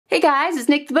Hey guys, it's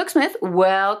Nik the Booksmith.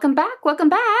 Welcome back, welcome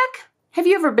back. Have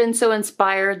you ever been so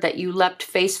inspired that you leapt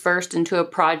face first into a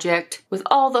project with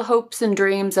all the hopes and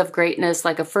dreams of greatness,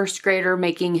 like a first grader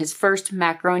making his first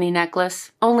macaroni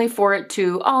necklace, only for it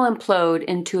to all implode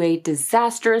into a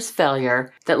disastrous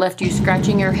failure that left you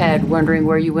scratching your head wondering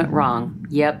where you went wrong?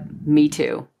 Yep, me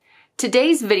too.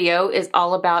 Today's video is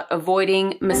all about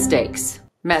avoiding mistakes.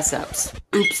 Mess-ups,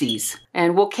 oopsies,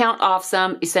 and we'll count off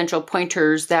some essential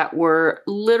pointers that were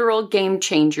literal game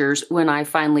changers when I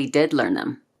finally did learn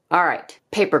them. All right,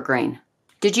 paper grain.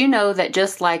 Did you know that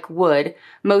just like wood,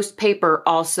 most paper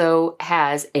also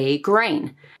has a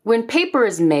grain? When paper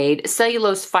is made,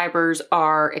 cellulose fibers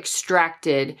are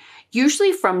extracted,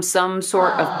 usually from some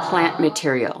sort of plant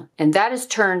material, and that is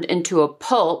turned into a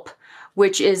pulp,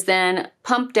 which is then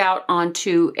pumped out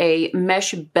onto a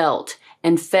mesh belt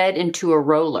and fed into a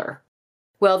roller.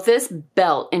 Well, this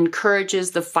belt encourages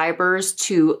the fibers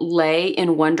to lay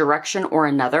in one direction or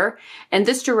another, and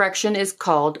this direction is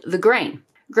called the grain.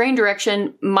 Grain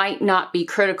direction might not be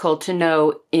critical to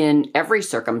know in every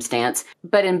circumstance,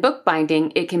 but in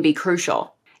bookbinding, it can be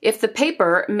crucial. If the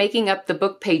paper making up the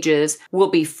book pages will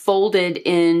be folded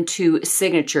into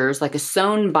signatures like a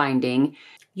sewn binding,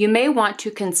 you may want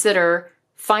to consider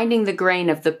finding the grain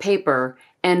of the paper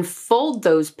and fold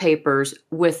those papers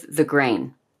with the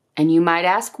grain. And you might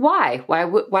ask why? Why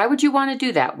would you want to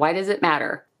do that? Why does it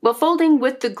matter? Well, folding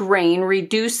with the grain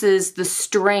reduces the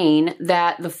strain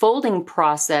that the folding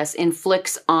process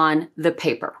inflicts on the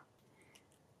paper.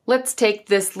 Let's take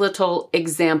this little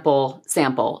example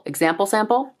sample.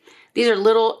 These are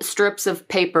little strips of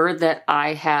paper that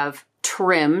I have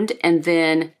trimmed and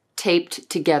then taped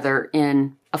together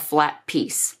in a flat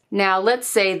piece. Now, let's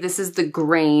say this is the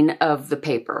grain of the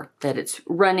paper, that it's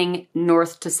running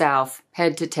north to south,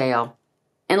 head to tail.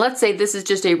 And let's say this is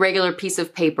just a regular piece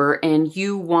of paper and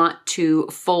you want to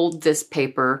fold this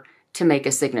paper to make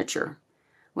a signature.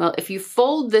 Well, if you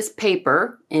fold this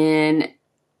paper in,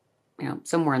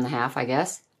 somewhere in the half, I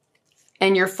guess,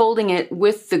 and you're folding it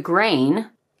with the grain,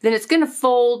 then it's going to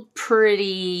fold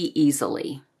pretty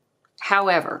easily.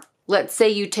 However, let's say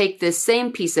you take this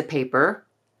same piece of paper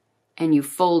and you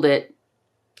fold it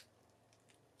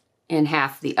in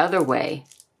half the other way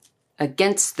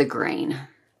against the grain.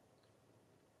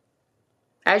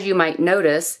 As you might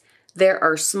notice, there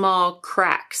are small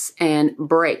cracks and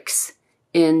breaks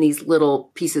in these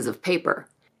little pieces of paper.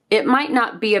 It might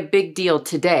not be a big deal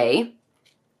today,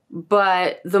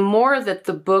 but the more that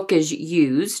the book is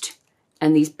used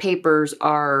and these papers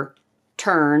are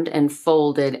turned and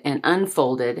folded and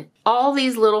unfolded, all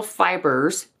these little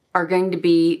fibers are going to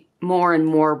be more and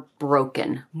more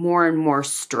broken, more and more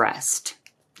stressed.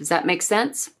 Does that make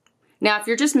sense? Now, if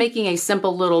you're just making a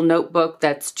simple little notebook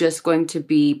that's just going to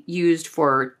be used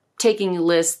for taking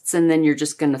lists and then you're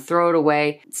just going to throw it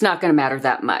away, it's not going to matter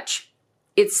that much.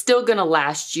 It's still going to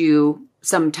last you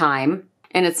some time,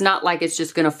 and it's not like it's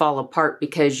just going to fall apart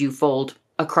because you fold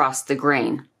across the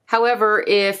grain. However,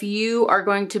 if you are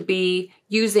going to be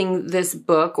using this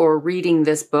book or reading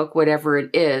this book, whatever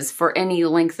it is, for any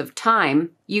length of time,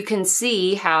 you can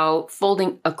see how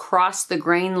folding across the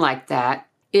grain like that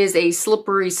is a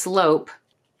slippery slope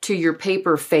to your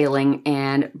paper failing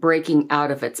and breaking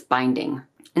out of its binding.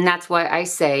 And that's why I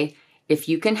say, if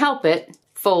you can help it,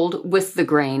 fold with the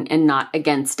grain and not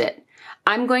against it.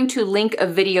 I'm going to link a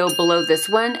video below this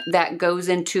one that goes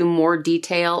into more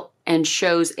detail and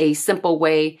shows a simple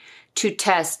way to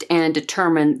test and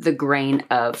determine the grain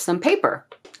of some paper.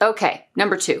 Okay,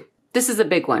 number 2. This is a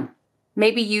big one.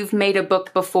 Maybe you've made a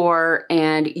book before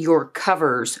and your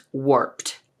cover's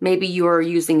warped. Maybe you're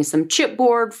using some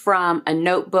chipboard from a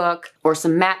notebook or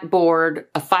some mat board,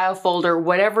 a file folder,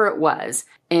 whatever it was.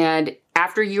 And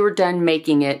after you were done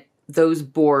making it, those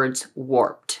boards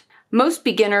warped. Most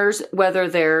beginners, whether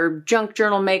they're junk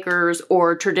journal makers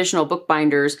or traditional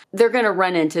bookbinders, they're going to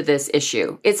run into this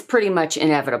issue. It's pretty much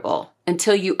inevitable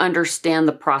until you understand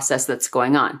the process that's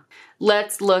going on.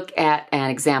 Let's look at an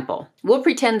example. We'll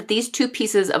pretend that these 2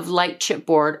 pieces of light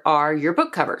chipboard are your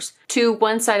book covers. To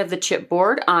one side of the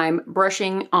chipboard, I'm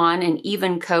brushing on an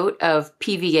even coat of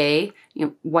PVA,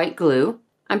 white glue.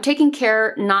 I'm taking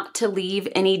care not to leave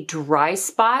any dry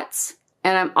spots,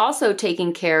 and I'm also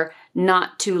taking care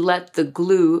not to let the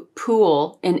glue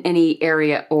pool in any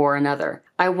area or another.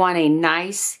 I want a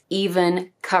nice,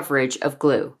 even coverage of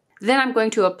glue. Then I'm going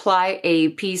to apply a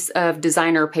piece of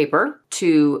designer paper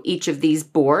to each of these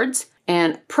boards.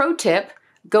 And pro tip,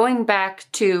 going back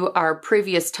to our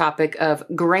previous topic of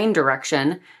grain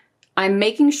direction, I'm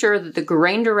making sure that the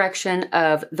grain direction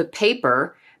of the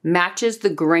paper matches the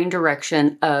grain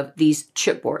direction of these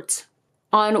chipboards.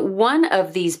 On one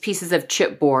of these pieces of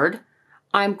chipboard,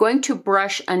 I'm going to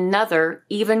brush another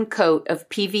even coat of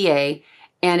PVA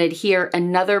and adhere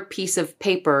another piece of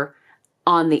paper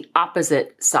on the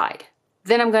opposite side.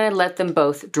 Then I'm going to let them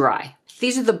both dry.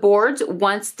 These are the boards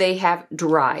once they have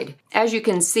dried. As you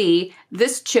can see,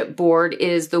 this chipboard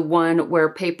is the one where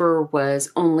paper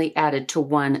was only added to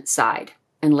one side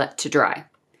and let to dry.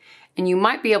 And you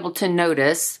might be able to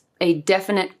notice a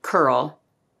definite curl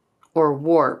or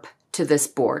warp to this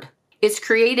board. It's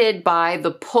created by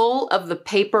the pull of the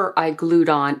paper I glued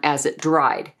on as it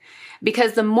dried,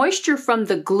 because the moisture from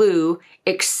the glue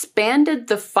expanded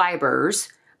the fibers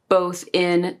both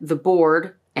in the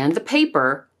board and the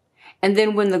paper, and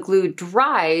then when the glue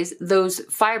dries, those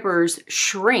fibers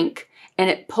shrink and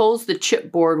it pulls the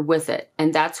chipboard with it,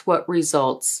 and that's what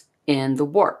results in the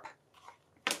warp.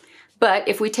 But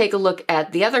if we take a look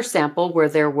at the other sample where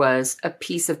there was a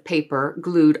piece of paper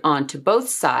glued onto both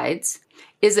sides,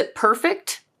 is it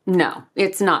perfect? No,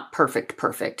 it's not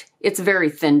perfect. It's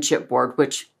very thin chipboard,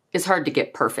 which is hard to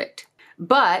get perfect.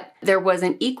 But there was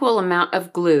an equal amount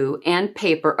of glue and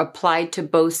paper applied to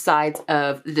both sides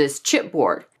of this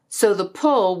chipboard. So the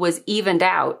pull was evened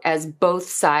out as both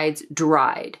sides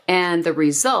dried, and the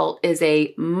result is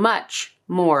a much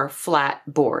more flat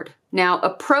board. Now, a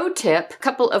pro tip, a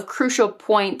couple of crucial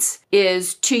points,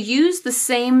 is to use the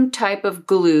same type of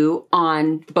glue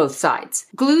on both sides.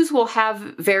 Glues will have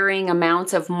varying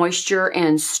amounts of moisture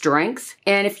and strength,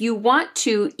 and if you want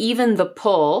to even the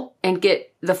pull and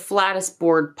get the flattest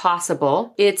board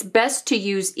possible, it's best to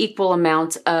use equal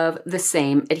amounts of the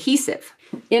same adhesive.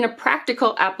 In a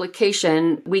practical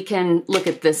application, we can look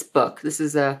at this book. This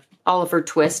is a Oliver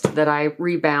Twist that I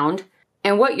rebound.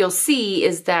 And what you'll see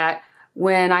is that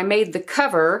when I made the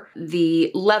cover,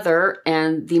 the leather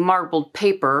and the marbled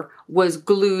paper was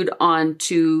glued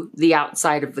onto the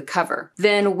outside of the cover.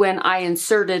 Then when I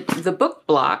inserted the book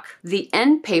block, the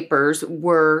end papers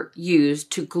were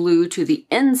used to glue to the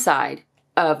inside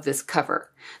of this cover.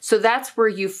 So that's where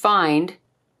you find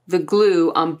the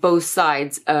glue on both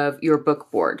sides of your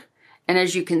book board. And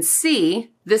as you can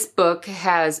see, this book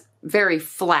has very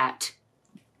flat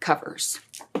covers.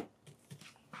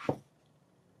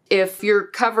 If your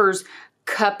covers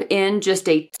cup in just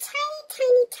a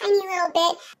tiny little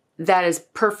bit, that is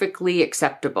perfectly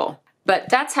acceptable. But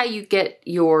that's how you get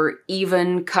your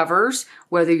even covers,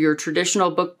 whether you're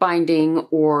traditional bookbinding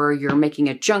or you're making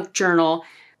a junk journal.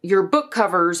 Your book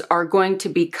covers are going to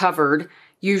be covered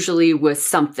usually with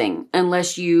something,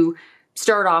 unless you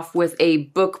start off with a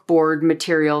book board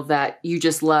material that you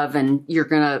just love and you're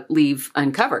gonna leave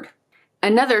uncovered.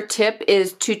 Another tip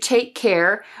is to take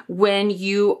care when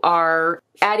you are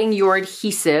adding your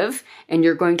adhesive and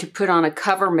you're going to put on a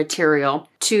cover material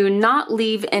to not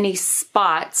leave any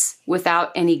spots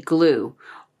without any glue,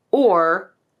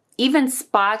 or even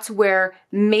spots where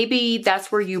maybe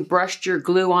that's where you brushed your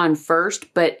glue on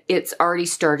first, but it's already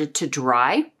started to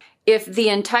dry. If the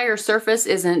entire surface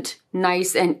isn't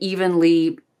nice and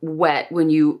evenly wet when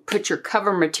you put your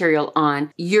cover material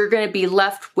on, you're going to be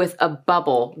left with a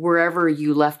bubble wherever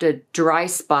you left a dry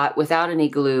spot without any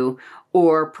glue,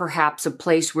 or perhaps a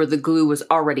place where the glue was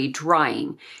already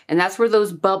drying. And that's where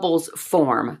those bubbles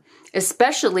form,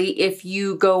 especially if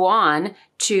you go on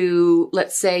to,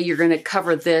 let's say you're going to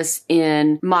cover this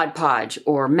in Mod Podge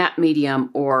or matte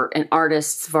medium or an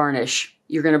artist's varnish.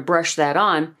 You're going to brush that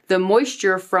on. The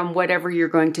moisture from whatever you're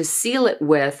going to seal it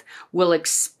with will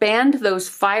expand those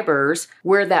fibers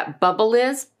where that bubble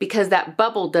is, because that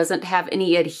bubble doesn't have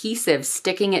any adhesive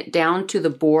sticking it down to the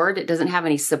board. It doesn't have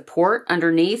any support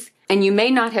underneath. And you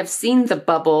may not have seen the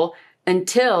bubble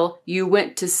until you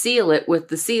went to seal it with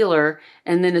the sealer.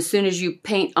 And then as soon as you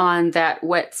paint on that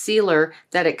wet sealer,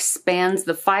 that expands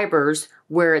the fibers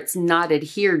where it's not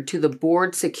adhered to the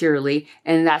board securely.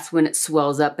 And that's when it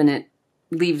swells up and it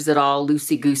leaves it all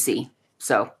loosey-goosey.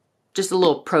 So just a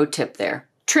little pro tip there.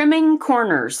 Trimming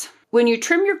corners. When you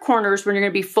trim your corners, when you're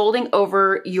going to be folding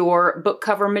over your book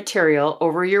cover material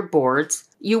over your boards,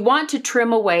 you want to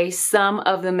trim away some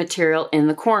of the material in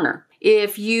the corner.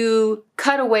 If you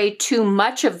cut away too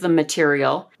much of the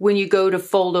material, when you go to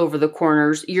fold over the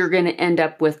corners, you're going to end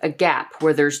up with a gap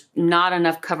where there's not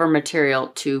enough cover material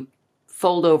to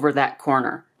fold over that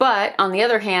corner. But on the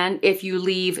other hand, if you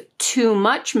leave too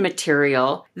much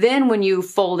material, then when you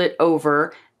fold it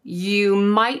over, you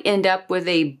might end up with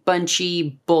a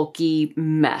bunchy, bulky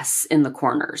mess in the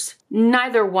corners.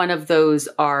 Neither one of those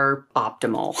are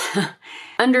optimal.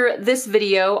 Under this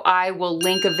video, I will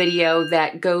link a video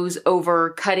that goes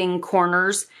over cutting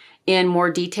corners in more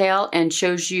detail and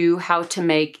shows you how to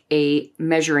make a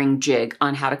measuring jig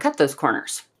on how to cut those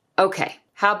corners. Okay.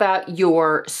 How about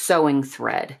your sewing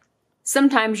thread?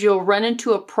 Sometimes you'll run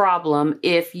into a problem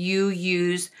if you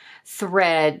use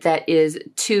thread that is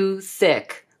too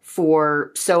thick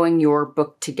for sewing your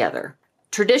book together.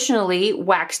 Traditionally,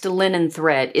 waxed linen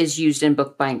thread is used in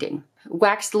bookbinding.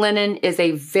 Waxed linen is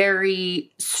a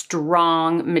very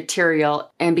strong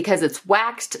material, and because it's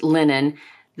waxed linen,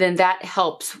 then that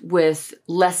helps with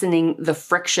lessening the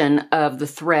friction of the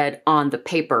thread on the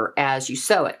paper as you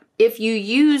sew it. If you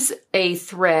use a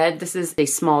thread, this is a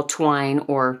small twine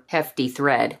or hefty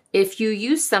thread. If you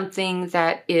use something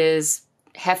that is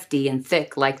hefty and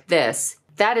thick like this,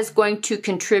 that is going to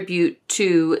contribute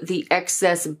to the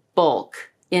excess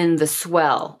bulk in the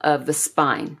swell of the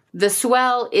spine. The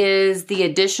swell is the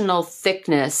additional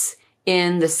thickness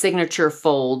in the signature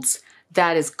folds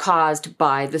that is caused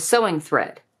by the sewing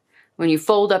thread. When you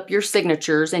fold up your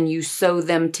signatures and you sew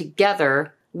them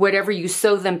together, whatever you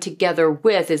sew them together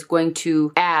with is going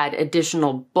to add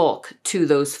additional bulk to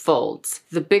those folds.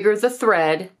 The bigger the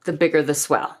thread, the bigger the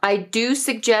swell. I do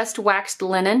suggest waxed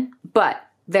linen, but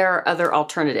there are other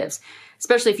alternatives,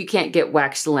 especially if you can't get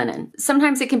waxed linen.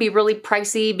 Sometimes it can be really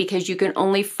pricey because you can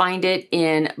only find it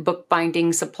in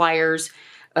bookbinding suppliers,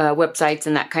 websites,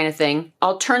 and that kind of thing.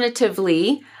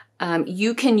 Alternatively,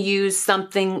 you can use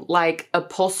something like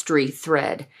upholstery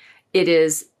thread. It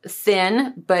is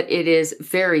thin, but it is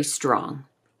very strong.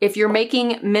 If you're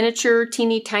making miniature,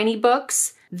 teeny tiny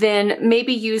books, then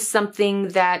maybe use something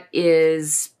that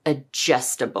is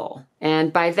adjustable.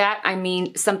 And by that, I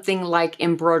mean something like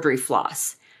embroidery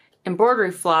floss.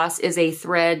 Embroidery floss is a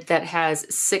thread that has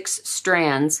 6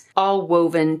 strands all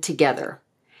woven together.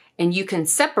 And you can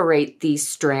separate these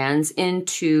strands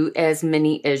into as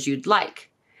many as you'd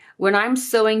like. When I'm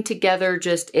sewing together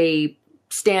just a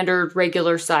standard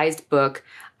regular sized book,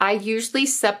 I usually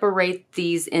separate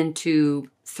these into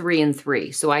 3 and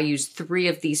 3. So I use 3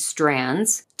 of these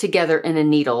strands together in a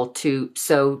needle to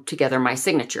sew together my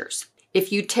signatures.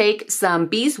 If you take some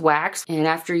beeswax and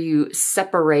after you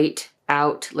separate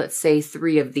out, let's say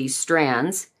 3 of these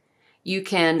strands, you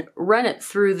can run it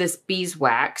through this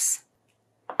beeswax.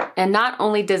 And not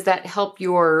only does that help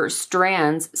your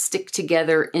strands stick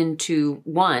together into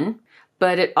one,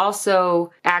 but it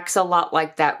also acts a lot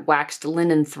like that waxed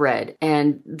linen thread,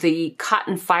 and the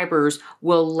cotton fibers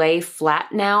will lay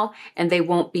flat now and they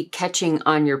won't be catching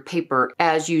on your paper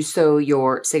as you sew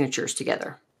your signatures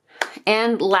together.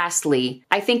 And lastly,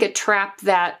 I think a trap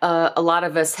that a lot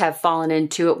of us have fallen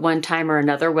into at one time or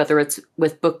another, whether it's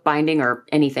with bookbinding or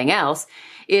anything else,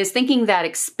 is thinking that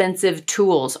expensive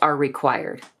tools are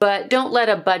required. But don't let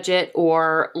a budget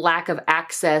or lack of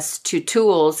access to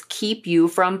tools keep you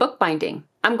from bookbinding.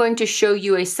 I'm going to show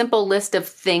you a simple list of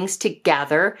things to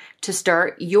gather to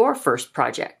start your first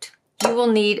project. You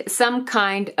will need some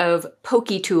kind of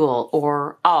pokey tool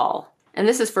or awl. And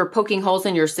this is for poking holes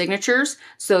in your signatures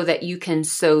so that you can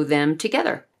sew them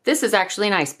together. This is actually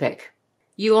an ice pick.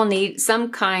 You will need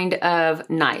some kind of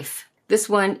knife. This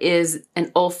one is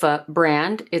an Olfa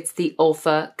brand. It's the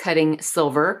Olfa Cutting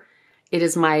Silver. It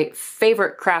is my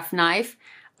favorite craft knife.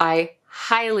 I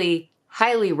highly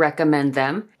recommend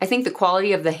them. I think the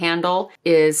quality of the handle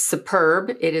is superb.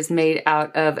 It is made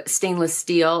out of stainless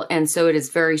steel, and so it is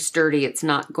very sturdy. It's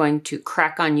not going to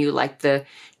crack on you like the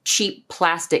cheap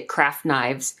plastic craft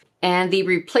knives. And the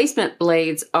replacement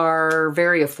blades are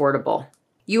very affordable.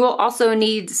 You will also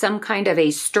need some kind of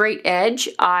a straight edge.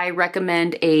 I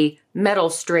recommend a metal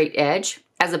straight edge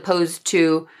as opposed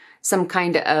to some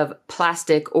kind of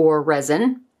plastic or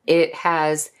resin. It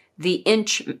has the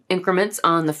inch increments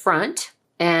on the front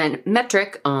and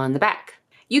metric on the back.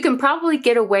 You can probably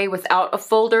get away without a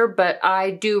folder, but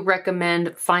I do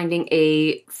recommend finding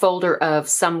a folder of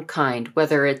some kind,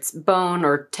 whether it's bone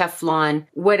or Teflon,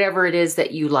 whatever it is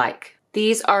that you like.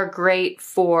 These are great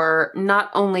for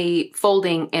not only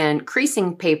folding and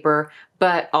creasing paper,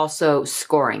 but also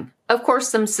scoring. Of course,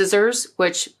 some scissors,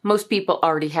 which most people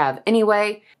already have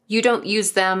anyway. You don't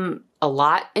use them a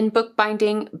lot in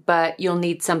bookbinding, but you'll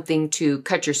need something to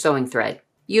cut your sewing thread.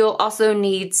 You'll also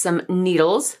need some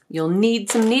needles.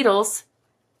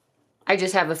 I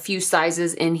just have a few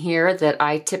sizes in here that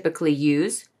I typically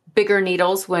use. Bigger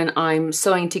needles when I'm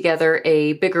sewing together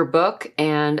a bigger book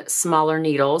and smaller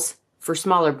needles for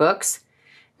smaller books.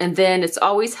 And then it's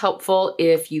always helpful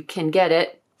if you can get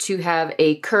it to have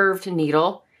a curved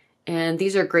needle. And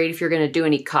these are great if you're going to do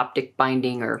any Coptic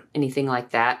binding or anything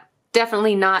like that.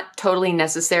 Definitely not totally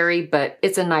necessary, but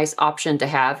it's a nice option to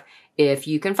have if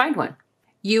you can find one.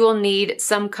 You will need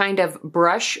some kind of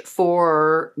brush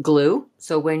for glue.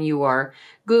 So when you are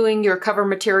gluing your cover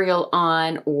material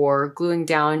on or gluing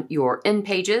down your end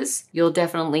pages, you'll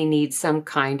definitely need some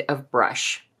kind of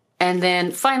brush. And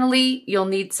then finally, you'll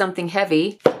need something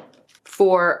heavy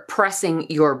for pressing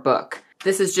your book.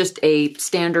 This is just a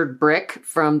standard brick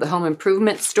from the home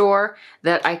improvement store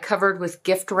that I covered with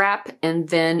gift wrap and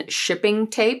then shipping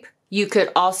tape. You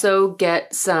could also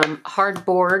get some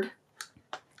hardboard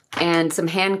and some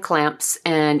hand clamps,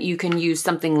 and you can use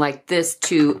something like this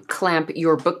to clamp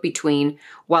your book between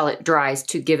while it dries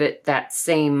to give it that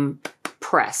same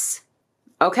press.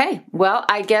 Okay, well,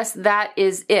 I guess that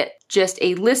is it. Just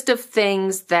a list of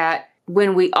things that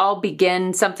when we all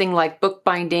begin something like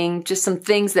bookbinding, just some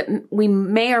things that we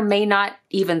may or may not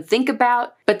even think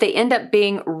about, but they end up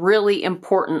being really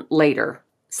important later.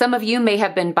 Some of you may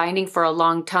have been binding for a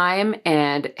long time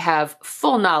and have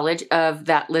full knowledge of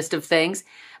that list of things,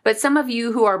 but some of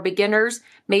you who are beginners,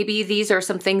 maybe these are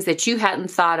some things that you hadn't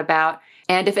thought about.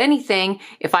 And if anything,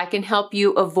 if I can help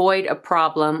you avoid a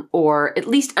problem or at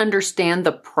least understand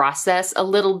the process a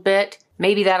little bit,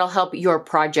 maybe that'll help your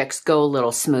projects go a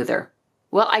little smoother.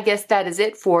 Well, I guess that is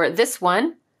it for this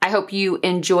one. I hope you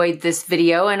enjoyed this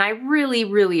video, and I really,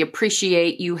 really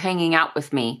appreciate you hanging out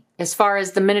with me. As far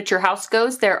as the miniature house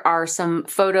goes, there are some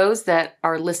photos that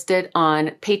are listed on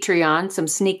Patreon, some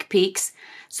sneak peeks.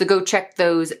 So go check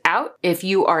those out if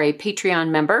you are a Patreon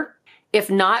member. If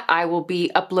not, I will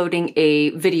be uploading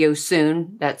a video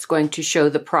soon that's going to show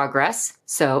the progress,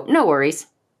 so no worries.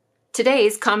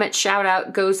 Today's comment shout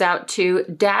out goes out to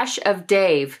Dash of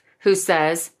Dave, who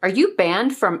says, "Are you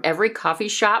banned from every coffee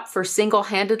shop for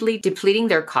single-handedly depleting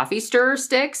their coffee stirrer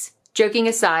sticks? Joking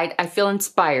aside, I feel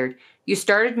inspired. You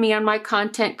started me on my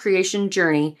content creation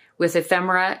journey with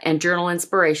ephemera and journal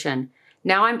inspiration.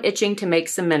 Now I'm itching to make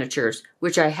some miniatures,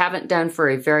 which I haven't done for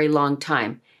a very long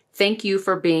time. Thank you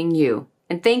for being you."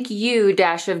 And thank you,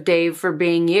 Dash of Dave, for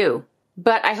being you.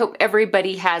 But I hope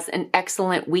everybody has an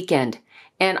excellent weekend.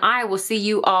 And I will see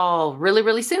you all really,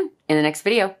 really soon in the next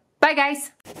video. Bye,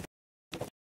 guys.